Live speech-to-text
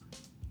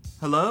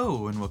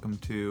Hello, and welcome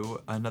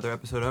to another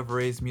episode of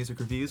Rae's Music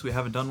Reviews. We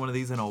haven't done one of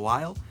these in a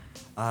while,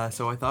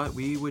 so I thought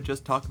we would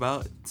just talk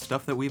about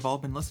stuff that we've all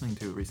been listening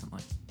to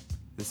recently.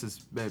 This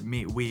is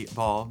we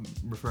all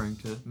referring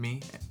to me,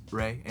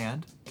 Rae,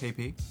 and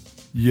KP.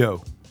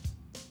 Yo.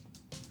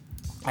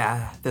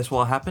 This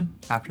will happen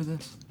after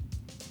this.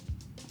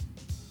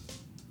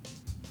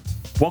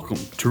 Welcome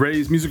to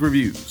Rae's Music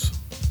Reviews.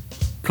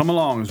 Come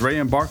along as Rae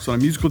embarks on a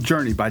musical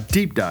journey by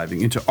deep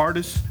diving into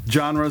artists,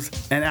 genres,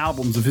 and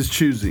albums of his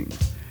choosing.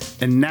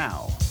 And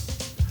now,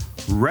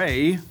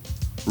 Rae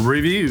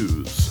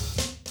Reviews.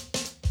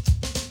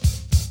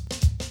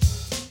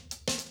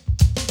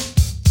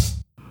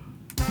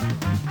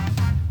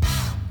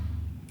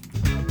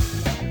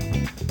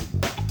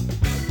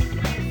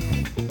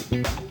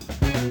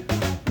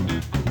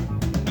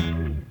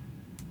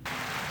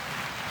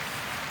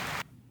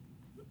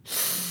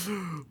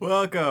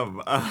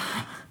 Welcome.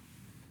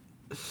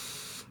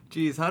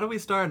 Geez, how do we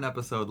start an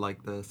episode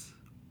like this?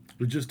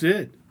 We just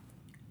did.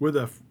 With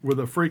a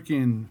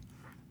freaking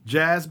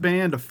jazz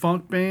band, a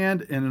funk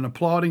band, and an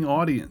applauding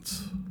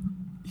audience.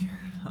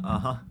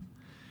 Uh-huh.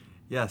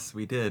 Yes,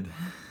 we did.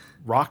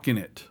 Rocking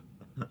it.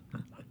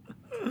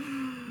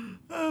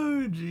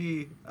 Oh,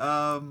 gee.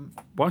 Why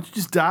don't you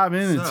just dive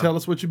in and tell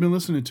us what you've been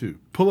listening to?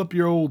 Pull up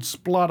your old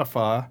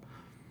Spotify,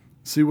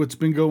 see what's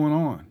been going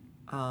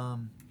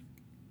on.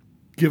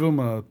 Give them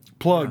a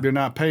plug they're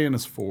not paying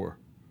us for.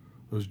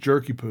 Those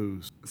jerky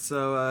poos.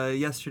 So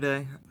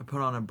yesterday, I put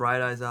on a Bright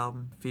Eyes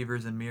album,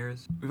 Fevers and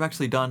Mirrors. We've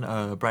actually done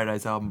a Bright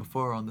Eyes album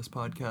before on this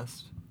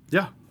podcast.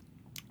 Yeah.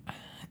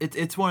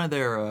 It's one of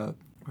their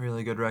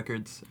really good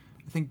records.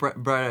 I think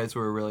Bright Eyes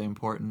were really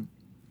important,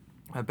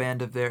 a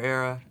band of their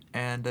era.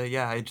 And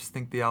I just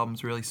think the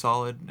album's really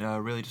solid,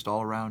 really just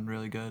all around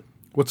really good.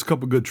 What's a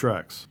couple good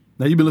tracks?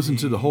 Now you've been listening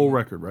to the whole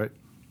record, right?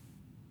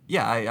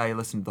 Yeah, I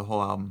listened to the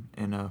whole album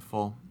in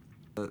full.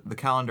 The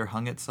Calendar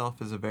Hung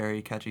Itself is a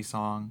very catchy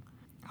song.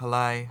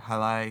 Halai,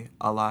 halai,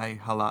 alai,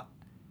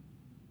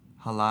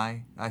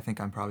 halai, I think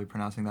I'm probably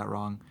pronouncing that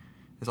wrong,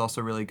 is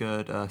also really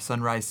good.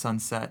 Sunrise,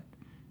 Sunset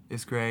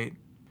is great.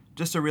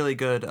 Just a really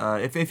good,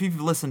 if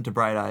you've listened to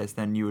Bright Eyes,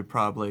 then you would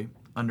probably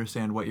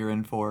understand what you're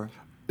in for.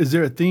 Is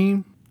there a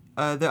theme?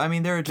 There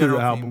are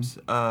general themes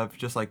of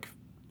just like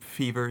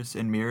fevers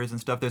and mirrors and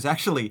stuff. There's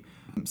actually,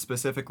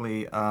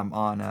 specifically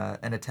on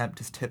an attempt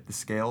to tip the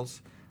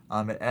scales,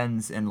 it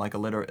ends in like a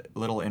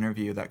little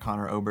interview that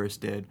Conor Oberst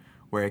did,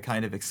 where it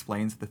kind of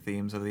explains the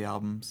themes of the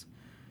albums.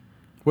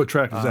 What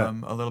track is that?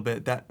 A little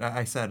bit. That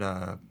I said,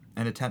 an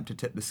attempt to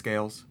tip the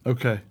scales.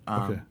 Okay.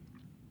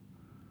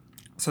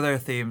 So there are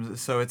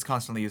themes. So it's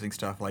constantly using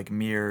stuff like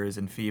mirrors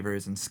and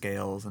fevers and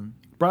scales. And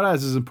Bright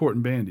Eyes is an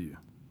important band to you.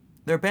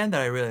 They're a band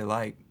that I really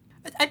like.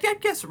 I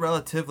guess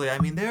relatively. I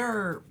mean, there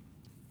are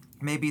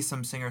maybe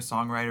some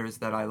singer-songwriters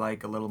that I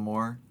like a little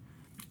more,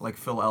 like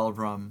Phil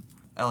Elverum,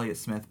 Elliott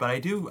Smith. But I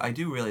do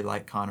really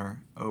like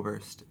Conor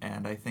Oberst,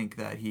 and I think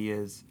that he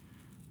is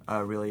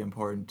really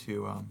important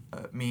to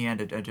me and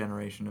a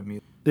generation of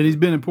music. And he's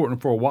been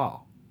important for a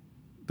while.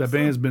 That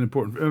band's been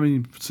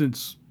important,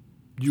 since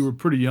you were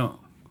pretty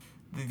young.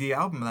 The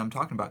album that I'm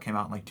talking about came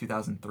out in like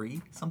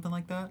 2003, something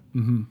like that.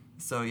 Mm-hmm.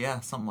 So yeah,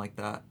 something like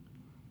that.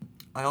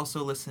 I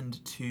also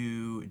listened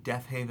to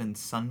Death Haven's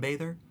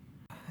Sunbather.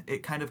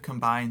 It kind of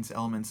combines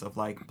elements of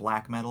like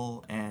black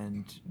metal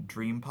and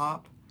dream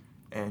pop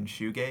and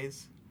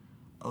shoegaze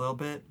a little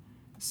bit.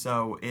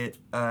 So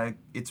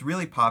it's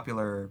really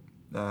popular.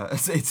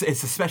 It's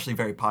especially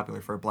very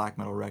popular for a black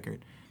metal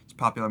record. It's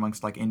popular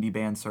amongst like indie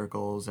band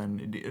circles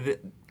and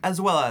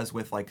as well as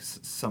with like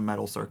some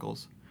metal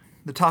circles.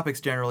 The topics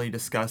generally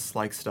discuss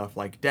like stuff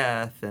like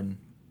death and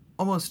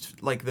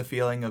almost like the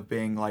feeling of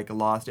being like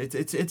lost.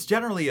 It's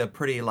generally a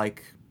pretty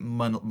like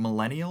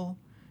millennial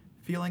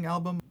feeling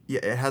album.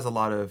 Yeah, it has a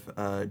lot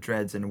of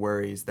dreads and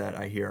worries that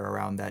I hear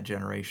around that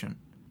generation.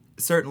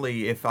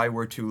 Certainly, if I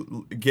were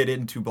to get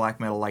into black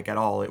metal like at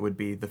all, it would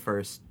be the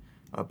first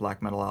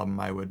black metal album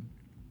I would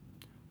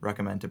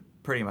recommend to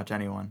pretty much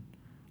anyone,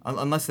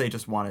 unless they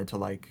just wanted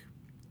to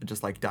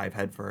just dive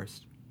head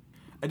first.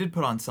 I did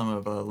put on some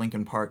of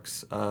Linkin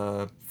Park's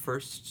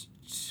first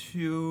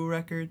two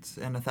records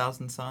and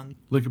 1,000 Suns.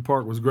 Linkin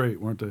Park was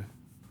great, weren't they?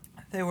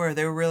 They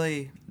were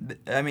really.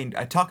 I mean,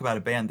 I talk about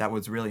a band that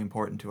was really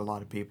important to a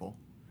lot of people.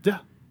 Yeah.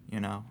 You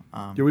know.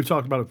 Yeah, we've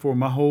talked about it before.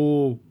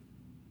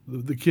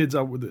 The kids,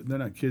 they're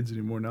not kids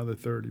anymore, now they're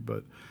 30,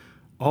 but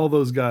all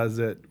those guys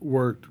that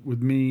worked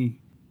with me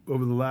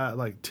over the last,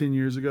 10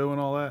 years ago and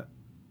all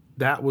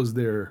that was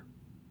their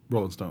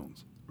Rolling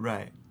Stones.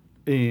 Right.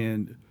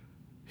 And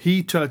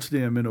he touched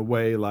them in a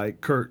way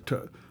like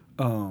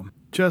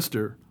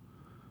Chester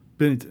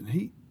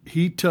Bennington.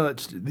 He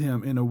touched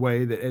them in a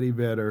way that Eddie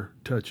Vedder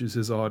touches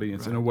his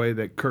audience, in a way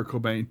that Kurt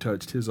Cobain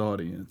touched his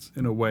audience,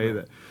 in a way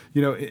that,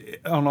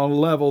 on a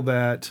level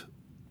that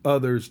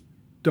others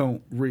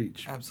don't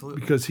reach. Absolutely.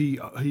 Because he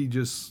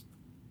just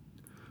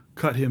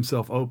cut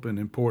himself open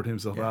and poured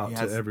himself out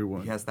to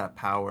everyone. He has that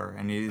power,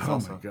 and he's oh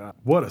my God,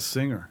 what a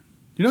singer!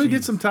 You know, he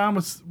did some time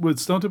with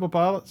Stone Temple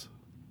Pilots.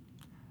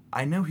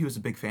 I know he was a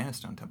big fan of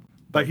Stone Temple.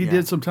 Like he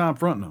did some time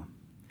fronting them.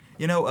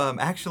 You know,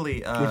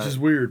 actually... which is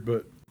weird,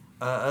 but...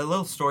 a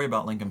little story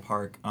about Linkin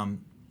Park.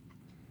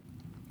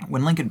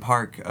 When Linkin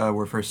Park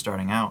were first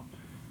starting out,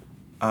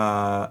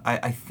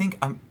 I think...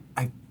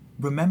 I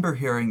remember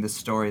hearing this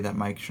story that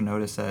Mike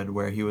Shinoda said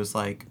where he was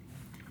like,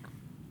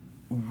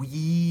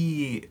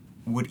 we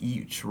would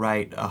each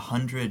write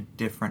 100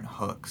 different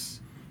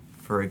hooks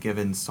for a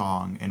given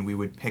song, and we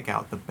would pick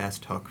out the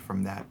best hook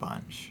from that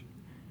bunch.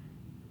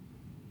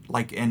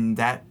 Like, and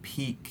that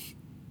peek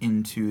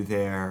into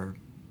their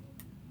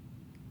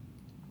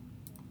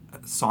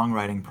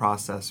songwriting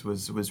process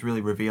was really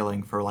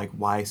revealing for like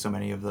why so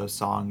many of those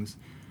songs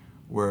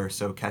were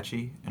so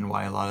catchy and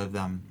why a lot of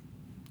them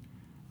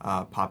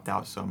popped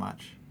out so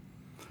much.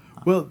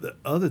 Well, the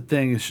other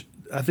thing is,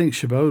 I think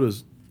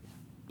Shiboda's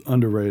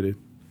underrated.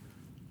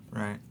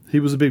 Right. He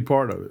was a big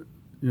part of it.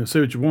 You know, say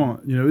what you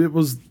want. You know, it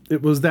was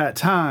that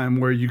time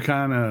where you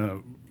kind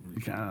of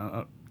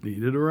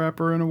needed a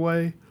rapper in a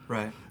way.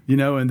 Right. You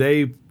know, and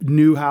they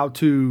knew how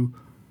to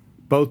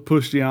both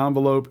push the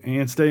envelope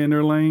and stay in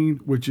their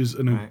lane, which is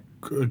an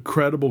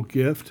incredible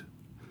gift.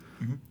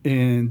 Mm-hmm.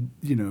 And,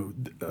 you know,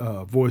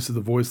 voice of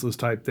the voiceless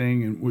type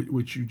thing, and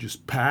which you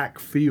just pack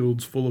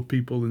fields full of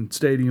people and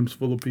stadiums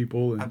full of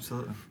people. And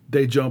absolutely.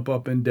 They jump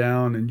up and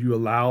down, and you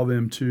allow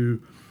them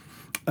to,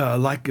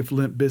 like if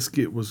Limp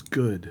Bizkit was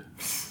good.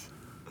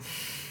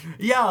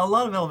 Yeah, a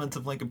lot of elements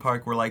of Linkin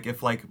Park were like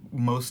if like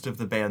most of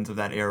the bands of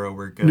that era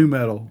were good. Nu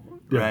metal.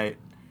 Yeah. Right.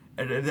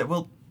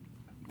 Well,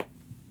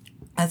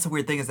 that's the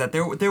weird thing is that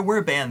there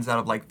were bands out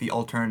of like the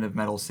alternative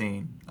metal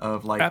scene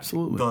of like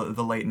absolutely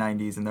the late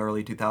 90s and the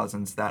early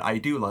 2000s that I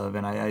do love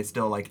and I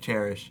still like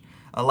cherish.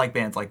 I like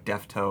bands like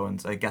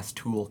Deftones, I guess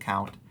Tool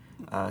count,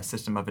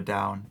 System of a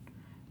Down.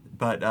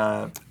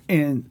 But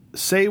and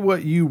say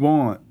what you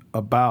want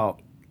about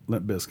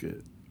Limp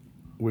Bizkit.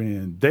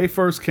 When they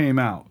first came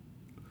out,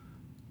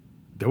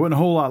 there wasn't a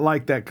whole lot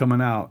like that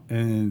coming out,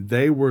 and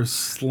they were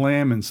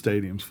slamming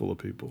stadiums full of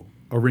people,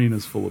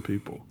 arenas full of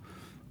people,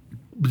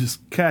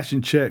 just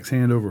cashing checks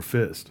hand over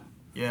fist.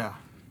 Yeah.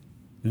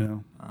 You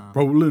know,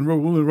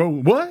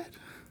 rolling. What?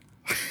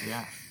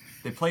 Yeah.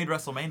 They played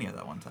WrestleMania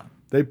that one time.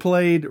 They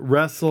played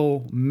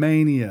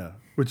WrestleMania,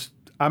 which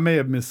I may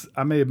have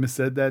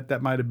missaid that.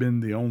 That might have been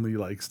the only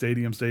like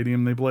stadium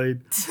they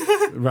played,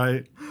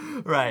 right?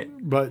 Right.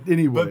 But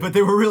anyway. But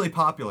they were really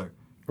popular,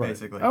 right.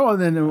 Basically. Oh,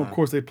 and then of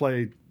course they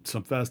played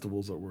some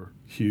festivals that were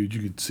huge.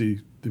 You could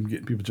see them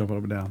getting people jumping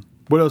up and down.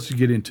 What else did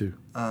you get into?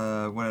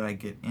 What did I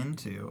get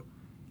into?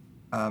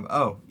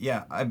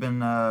 I've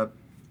been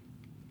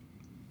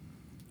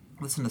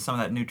listening to some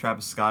of that new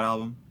Travis Scott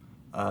album,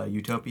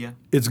 Utopia.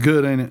 It's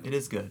good, ain't it? It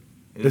is good.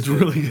 It's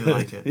really good.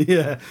 Like it.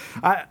 Yeah,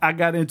 I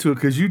got into it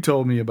because you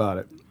told me about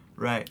it.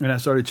 Right. And I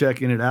started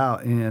checking it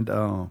out, and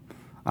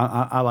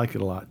I like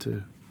it a lot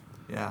too.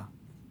 Yeah.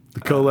 The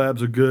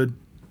collabs are good.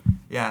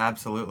 Yeah,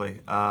 absolutely.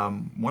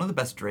 One of the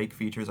best Drake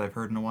features I've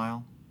heard in a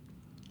while.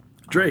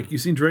 Drake, you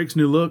seen Drake's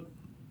new look?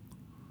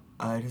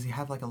 Does he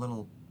have like a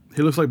little...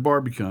 He looks like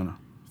Barbie kinda.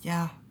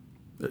 Yeah.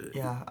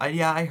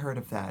 I heard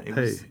of that.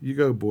 You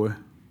go, boy.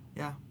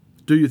 Yeah.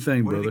 Do your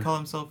thing, brother. What did he call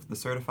himself? The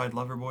Certified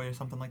Lover Boy or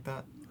something like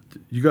that?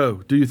 You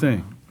go. Do your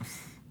thing.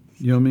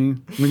 You know what I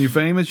mean? When you're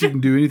famous, you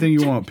can do anything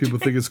you want. People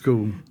think it's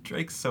cool.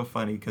 Drake's so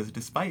funny because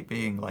despite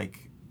being like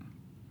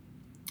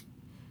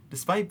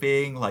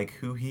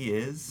who he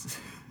is,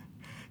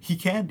 he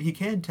can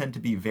tend to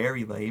be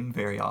very lame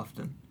very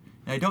often.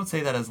 And I don't say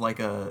that as like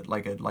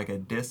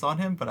a diss on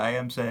him, but I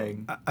am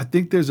saying I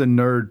think there's a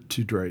nerd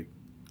to Drake.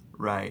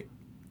 Right.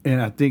 And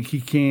I think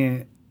he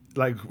can't,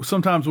 like,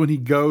 sometimes when he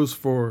goes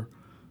for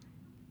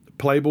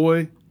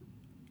Playboy,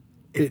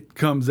 it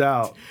comes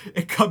out.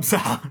 It comes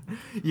out.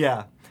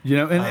 Yeah. You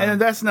know, and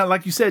that's not,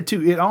 like you said,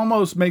 too, it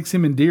almost makes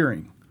him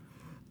endearing.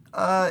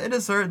 In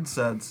a certain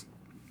sense.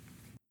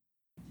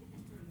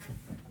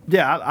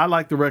 Yeah, I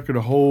like the record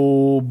a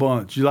whole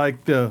bunch. You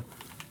like the...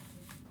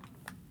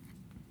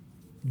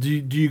 Do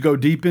you go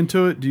deep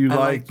into it? Do you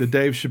like the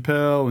Dave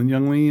Chappelle and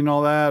Young Lean and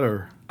all that,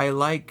 or?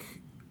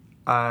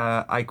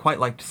 I quite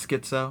liked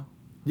Schizo.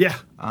 Yeah.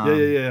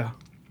 Yeah.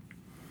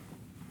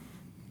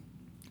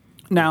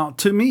 Now,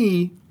 to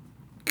me,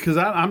 because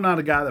I'm not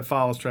a guy that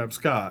follows Travis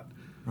Scott.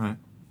 Right.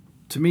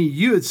 To me,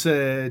 you had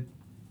said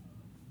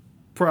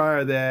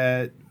prior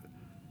that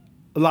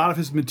a lot of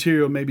his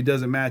material maybe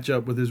doesn't match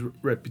up with his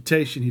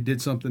reputation. He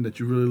did something that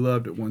you really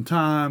loved at one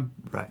time.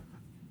 Right.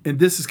 And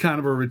this is kind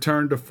of a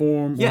return to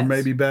form, yes. Or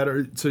maybe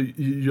better. So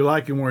you're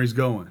liking where he's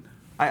going.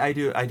 I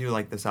do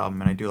like this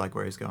album, and I do like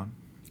where he's going.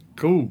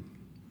 Cool.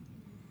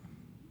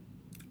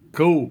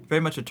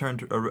 Very much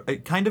kind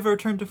of a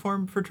return to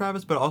form for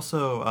Travis, but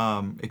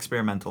also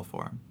experimental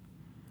form.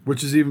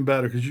 Which is even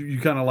better because you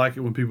kind of like it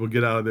when people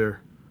get out of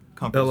their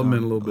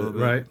element a little bit,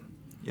 right?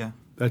 Yeah.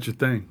 That's your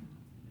thing.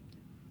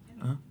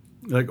 Uh-huh.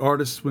 Like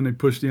artists when they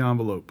push the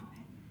envelope.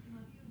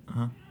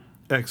 Uh-huh.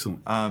 Excellent.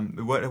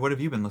 What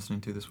have you been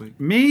listening to this week?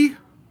 Me?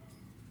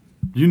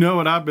 You know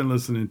what I've been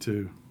listening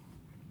to.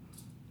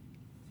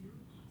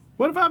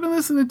 What have I been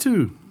listening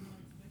to?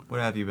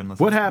 What have you been listening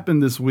to? What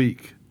happened this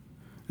week?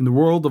 In the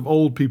world of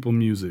old people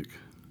music,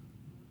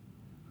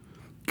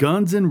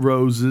 Guns N'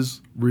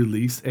 Roses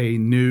released a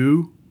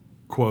new,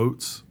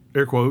 quotes,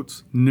 air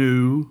quotes,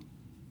 new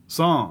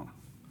song,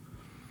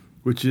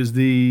 which is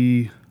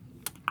the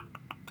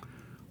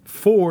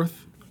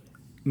fourth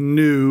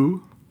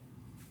new,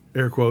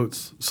 air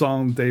quotes,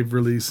 song they've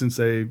released since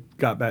they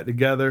got back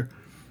together.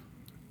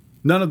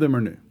 None of them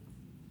are new.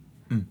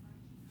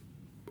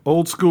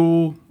 Old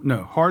school,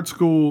 no, hard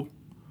school,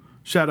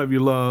 Shadow of Your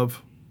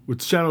Love,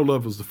 which Shadow of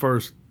Love was the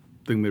first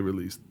thing they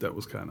released. That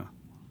was kind of,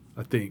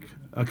 I think,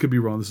 I could be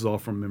wrong. This is all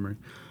from memory.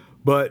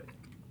 But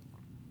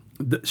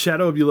the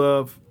Shadow of Your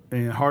Love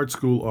and Hard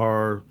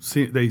School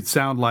they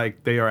sound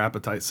like they are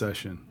Appetite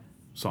Session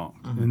songs.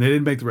 Mm-hmm. And they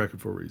didn't make the record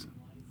for a reason.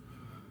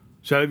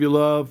 Shadow of Your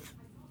Love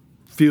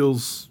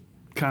feels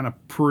kind of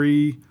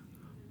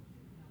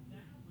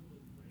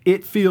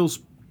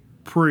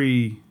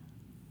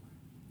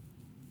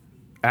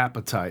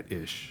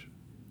Appetite-ish.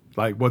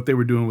 Like what they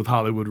were doing with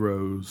Hollywood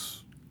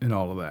Rose and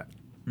all of that.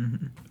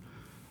 Mm-hmm.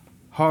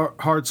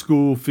 Hard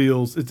School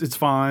feels it's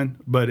fine,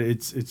 but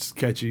it's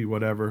catchy,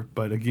 whatever.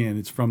 But again,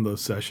 it's from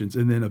those sessions.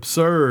 And then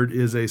Absurd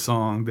is a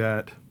song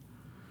that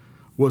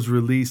was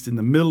released in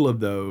the middle of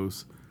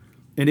those,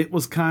 and it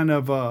was kind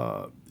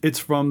of it's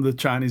from the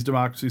Chinese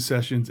Democracy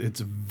sessions. It's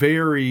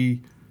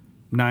very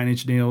Nine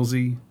Inch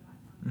Nails-y.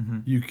 Mm-hmm.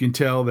 You can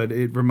tell that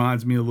it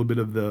reminds me a little bit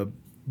of the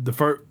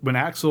first when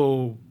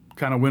Axl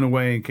kind of went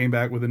away and came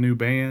back with a new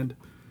band.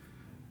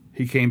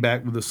 He came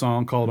back with a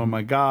song called "Oh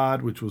My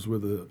God," which was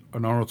with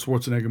an Arnold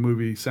Schwarzenegger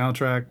movie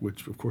soundtrack,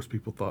 which, of course,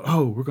 people thought,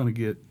 oh, we're going to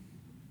get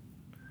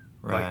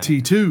like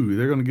T2.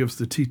 They're going to give us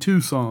the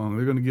T2 song.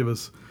 They're going to give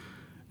us...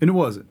 And it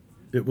wasn't.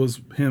 It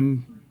was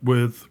him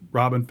with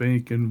Robin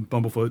Fink and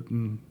Bumblefoot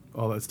and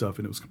all that stuff,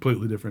 and it was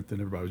completely different than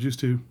everybody was used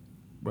to.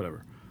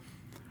 Whatever.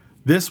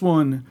 This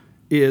one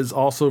is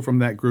also from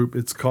that group.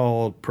 It's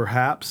called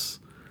Perhaps,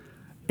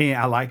 and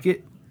I like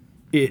it.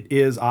 It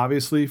is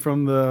obviously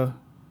from the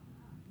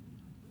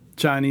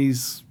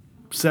Chinese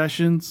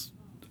sessions.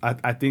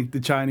 I think the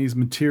Chinese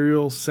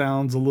material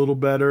sounds a little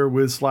better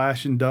with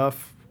Slash and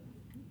Duff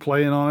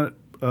playing on it.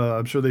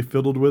 I'm sure they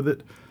fiddled with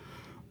it.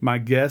 My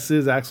guess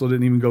is Axl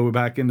didn't even go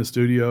back in the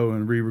studio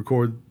and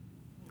re-record.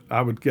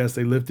 I would guess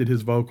they lifted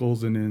his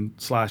vocals and then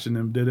Slash and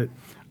them did it.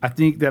 I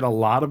think that a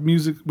lot of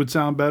music would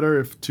sound better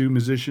if two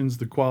musicians,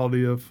 the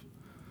quality of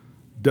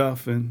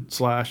Duff and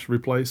Slash,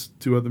 replaced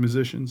two other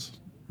musicians.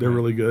 They're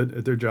really good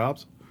at their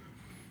jobs.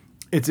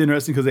 It's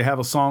interesting because they have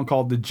a song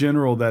called "The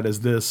General"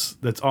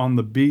 that's on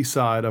the B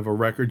side of a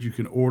record you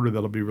can order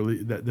that'll be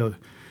released.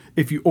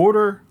 If you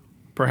order,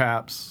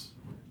 perhaps,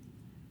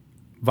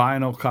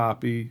 vinyl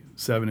copy,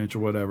 7-inch or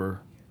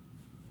whatever,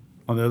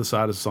 on the other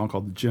side is a song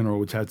called "The General,"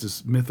 which has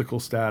this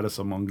mythical status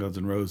among Guns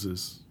N'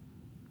 Roses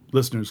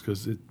listeners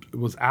because it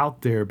was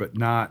out there but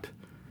not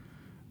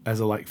as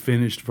a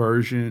finished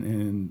version.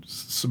 And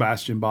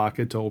Sebastian Bach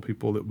had told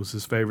people it was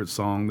his favorite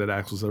song that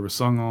Axl's ever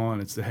sung on.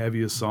 It's the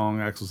heaviest song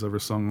Axl's ever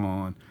sung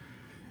on.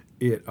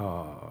 It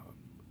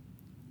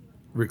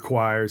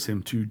requires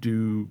him to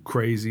do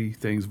crazy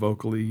things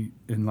vocally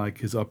in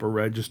his upper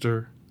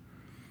register.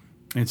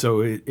 And so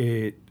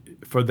it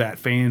for that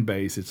fan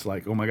base, it's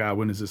like, oh my God,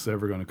 when is this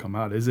ever going to come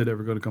out? Is it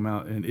ever going to come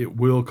out? And it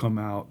will come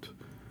out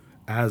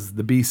as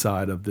the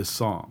B-side of this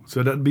song.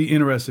 So that'd be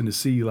interesting to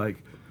see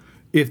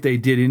if they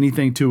did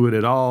anything to it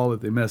at all,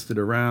 if they messed it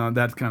around.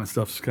 That kind of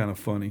stuff's kind of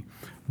funny.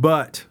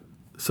 But,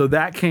 so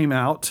that came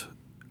out.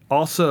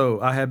 Also,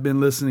 I have been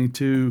listening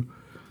to,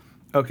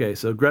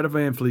 so Greta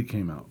Van Fleet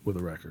came out with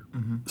a record,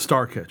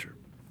 Starcatcher.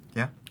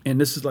 Yeah.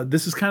 And this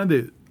is kind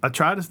of I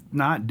try to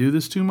not do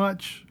this too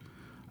much.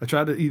 I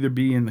try to either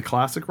be in the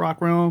classic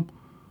rock realm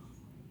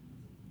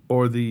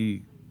or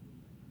the,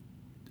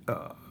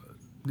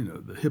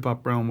 the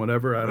hip-hop realm,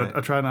 whatever.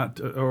 I try not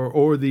to,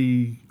 or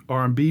the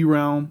R&B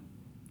realm.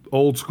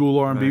 Old school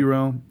R&B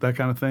realm, that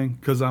kind of thing,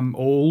 because I'm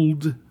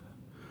old.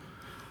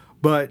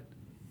 But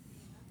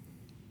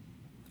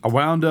I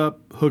wound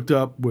up hooked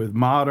up with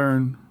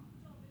modern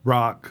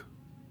rock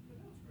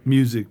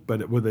music,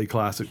 but with a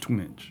classic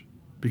twinge.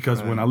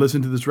 Because when I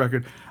listened to this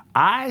record,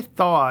 I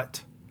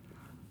thought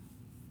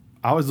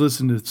I was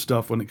listening to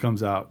stuff when it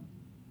comes out,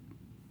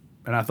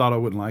 and I thought I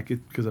wouldn't like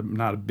it because I'm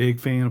not a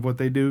big fan of what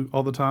they do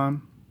all the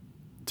time.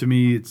 To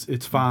me,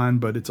 it's fine,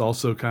 but it's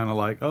also kind of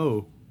like,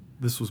 oh,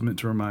 this was meant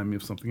to remind me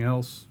of something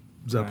else,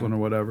 Zeppelin or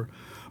whatever.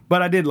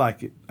 But I did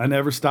like it. I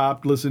never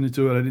stopped listening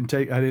to it.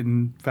 I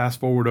didn't fast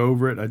forward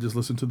over it. I just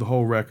listened to the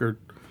whole record.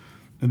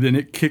 And then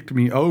it kicked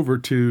me over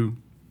to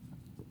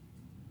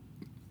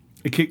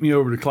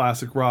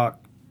classic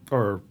rock,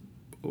 or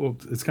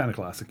it's kind of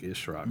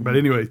classic-ish rock. But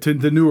anyway, to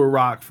the newer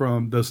rock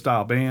from those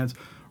style bands.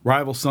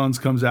 Rival Sons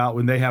comes out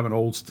when they have an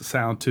old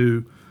sound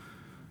too.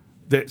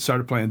 That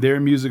started playing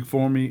their music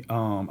for me.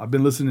 I've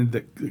been listening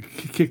to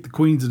Kick the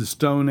Queens of the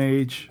Stone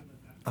Age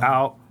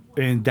out,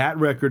 and that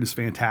record is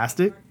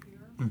fantastic.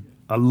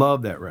 I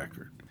love that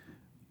record.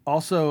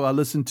 Also, I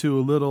listened to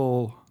a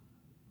little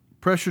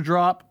Pressure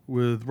Drop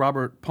with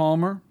Robert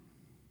Palmer.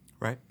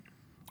 Right.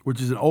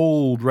 which is an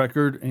old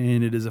record,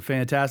 and it is a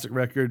fantastic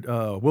record.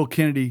 Will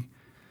Kennedy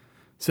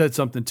said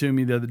something to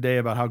me the other day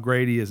about how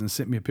great he is and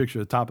sent me a picture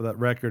of the top of that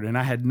record, and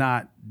I had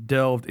not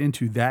delved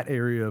into that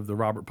area of the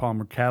Robert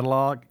Palmer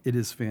catalog. It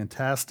is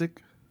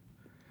fantastic.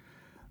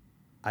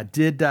 I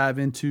did dive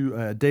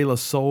into De La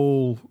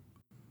Soul.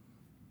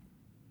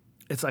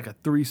 It's like a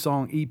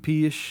 3-song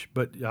EP-ish,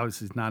 but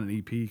obviously it's not an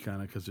EP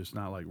kind of because it's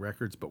not like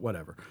records, but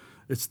whatever.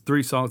 It's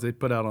 3 songs they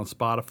put out on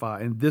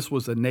Spotify, and this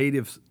was a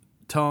native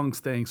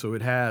tongues thing, so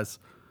it has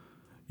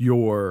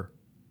your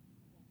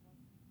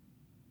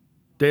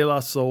De La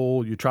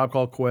Soul, your Tribe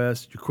Called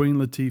Quest, your Queen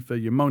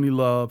Latifah, your Moni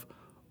Love,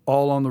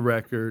 all on the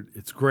record.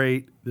 It's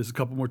great. There's a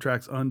couple more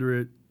tracks under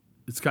it.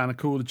 It's kind of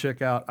cool to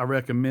check out. I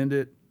recommend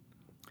it.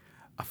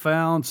 I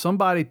found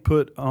somebody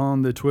put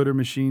on the Twitter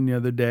machine the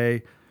other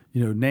day,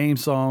 name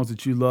songs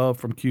that you love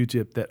from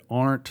Q-Tip that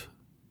aren't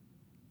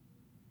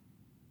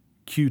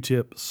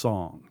Q-Tip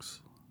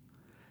songs.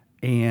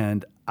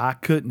 And I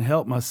couldn't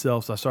help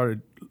myself, so I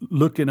started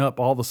looking up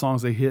all the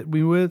songs they hit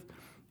me with.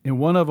 And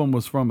one of them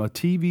was from a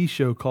TV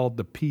show called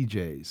The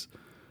PJs,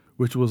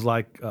 which was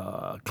like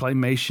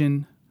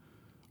claymation,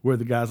 where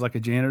the guy's like a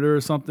janitor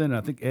or something.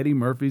 I think Eddie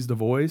Murphy's the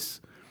voice.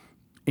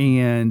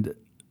 And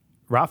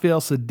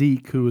Raphael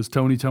Sadiq, who is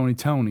Tony,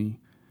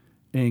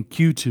 and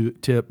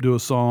Q-Tip do a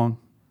song.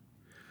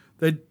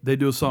 They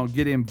do a song,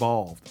 Get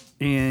Involved.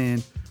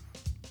 And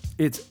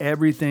it's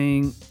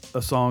everything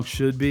a song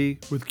should be,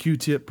 with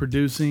Q-Tip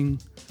producing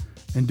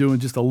and doing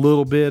just a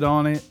little bit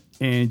on it.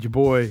 And your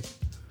boy,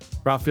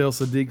 Raphael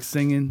Sadiq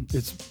singing.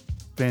 It's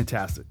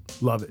fantastic.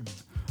 Love it.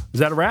 Is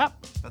that a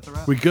wrap? That's a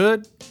wrap. We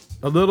good?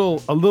 A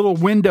little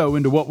window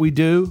into what we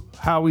do,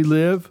 how we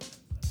live,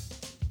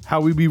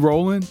 how we be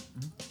rolling.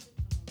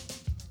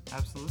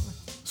 Absolutely.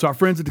 So our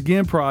friends at the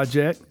GIN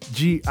Project,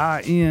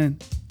 GINN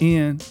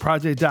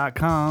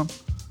project.com.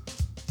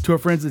 To our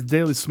friends at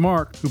Daily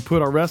Smart, who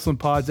put our wrestling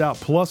pods out,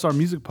 plus our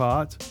music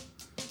pods.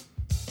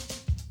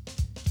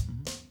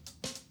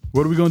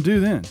 What are we going to do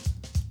then?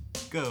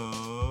 Go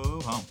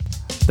home.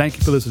 Thank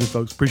you for listening,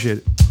 folks. Appreciate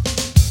it.